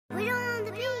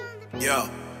Yo,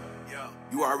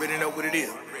 you already know what it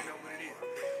is.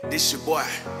 This your boy,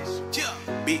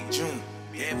 Big June,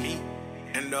 yeah, me.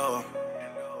 And I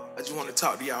just want to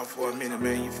talk to y'all for a minute,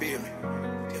 man. You feel me?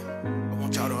 I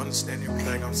want y'all to understand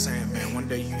everything I'm saying, man. One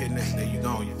day you here, next day you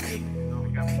gone. You feel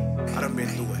me? I done been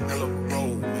through a hell of a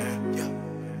road,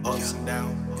 man. Ups and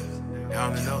downs,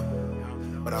 down and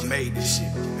up. But I made this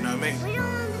shit. You know what I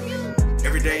mean?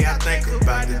 Every day I think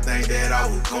about the things that I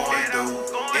was going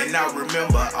through. And I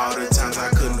remember all the times I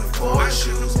couldn't afford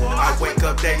shoes. I wake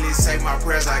up daily, say my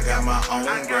prayers, I got my own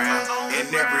ground. And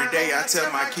every day I tell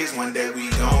my kids one day we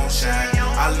gon' shine.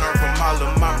 I learned from all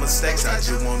of my mistakes, I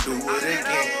just won't do it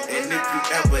again. And if you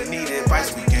ever need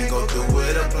advice, we can go through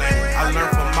with a plan. I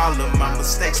learned from all of my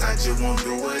mistakes, I just won't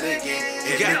do it again.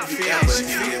 And if you ever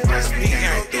need advice, we can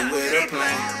go through with a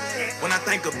plan. When I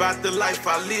think about the life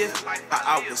I lived,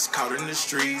 I was caught in the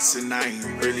streets and I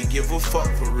ain't really give a fuck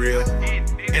for real.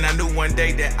 And I knew one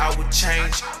day that I would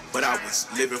change, but I was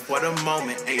living for the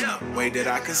moment. Ain't no way that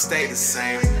I could stay the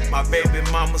same. My baby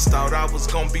mamas thought I was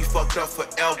gonna be fucked up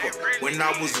forever. When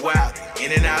I was wild,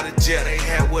 in and out of jail, they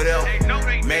had whatever.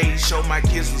 Made sure my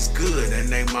kids was good and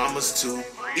they mamas too.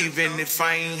 Even if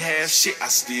I ain't have shit, I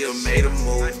still made a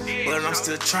move. But I'm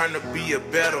still trying to be a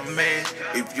better man.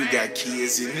 If you got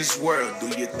kids in this world, do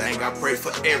your thing, I pray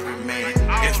for every man.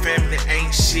 And family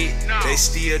ain't shit, they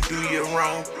still do you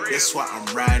wrong. That's why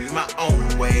I'm riding my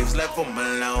own waves, left them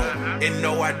alone. And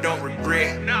no, I don't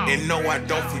regret, and no, I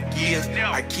don't forgive.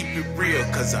 I keep it real,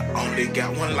 cause I only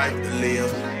got one life to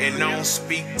live. And I don't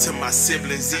speak to my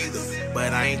siblings either,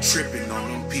 but I ain't tripping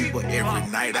on them people. Every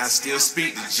night I still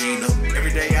speak to Gina.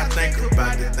 Every day I think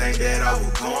about the things that I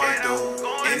was going through.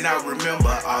 And I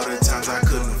remember all the times I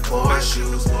couldn't afford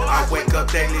shoes. I wake up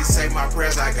daily, say my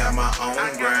prayers, I got my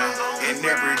own ground. And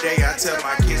every day I tell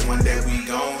my kids one day we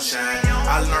gon' shine.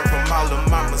 I learned from all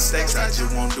of my mistakes, I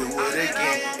just won't do it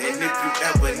again. And if you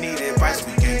ever need advice,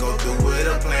 we can go through with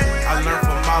a plan. I learned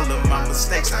from all of my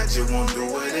mistakes, I just won't do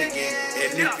it again.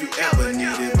 And if you ever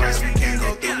need advice, we can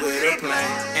go through with a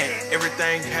plan. And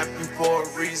everything happened for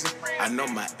a reason. I know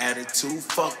my attitude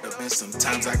fucked up and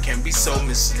sometimes I can be so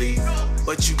misleading.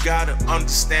 But you gotta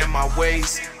understand my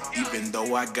ways. Even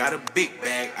though I got a big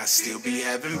bag, I still be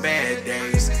having bad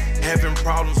days. Having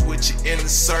problems with you in the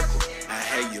circle. I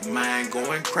had your mind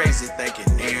going crazy, thinking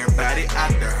everybody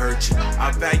out to hurt you.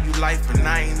 I value life and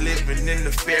I ain't living in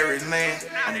the fairyland.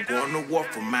 I'm going to war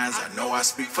for mines, I know I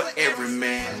speak for every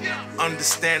man.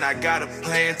 Understand I got a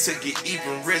plan to get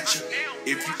even richer.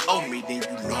 If you owe me, then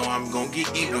you know I'm gonna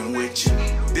get even with you.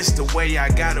 This the way I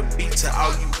gotta be to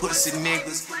all you pussy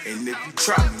niggas. And if you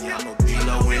try me, I'ma be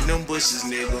low in them bushes,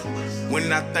 nigga.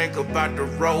 When I think about the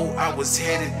road I was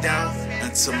headed down,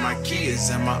 until my kids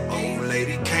and my old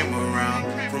lady came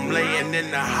around. From laying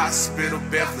in the hospital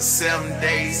bed for 7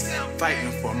 days,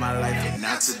 fighting for my life, and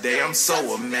now today I'm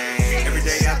so amazed. Every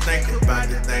day I think about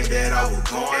the things that I was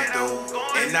going through.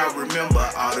 And I remember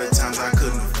all the times I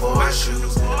couldn't afford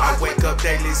shoes. I wake up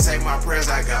daily, say my prayers,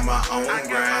 I got my own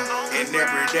ground. And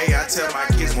every day I tell my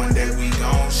kids one day we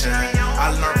gon' shine.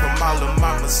 I learned from all of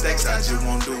my mistakes, I just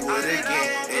won't do it again.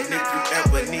 And if you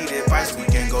ever need advice, we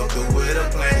can go through with a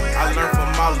plan. I learned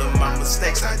from all of my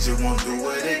mistakes, I just won't do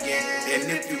it again.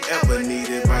 And if you ever need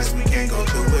advice, we can go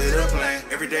through with a plan.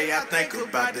 Every day I think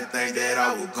about the things that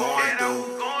I was going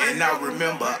through. And I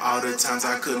remember all the times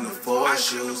I couldn't afford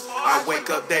shoes. I wake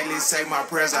up daily, say my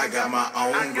prayers, I got my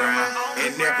own ground.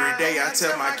 And every day I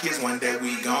tell my kids one day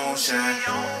we gon' shine.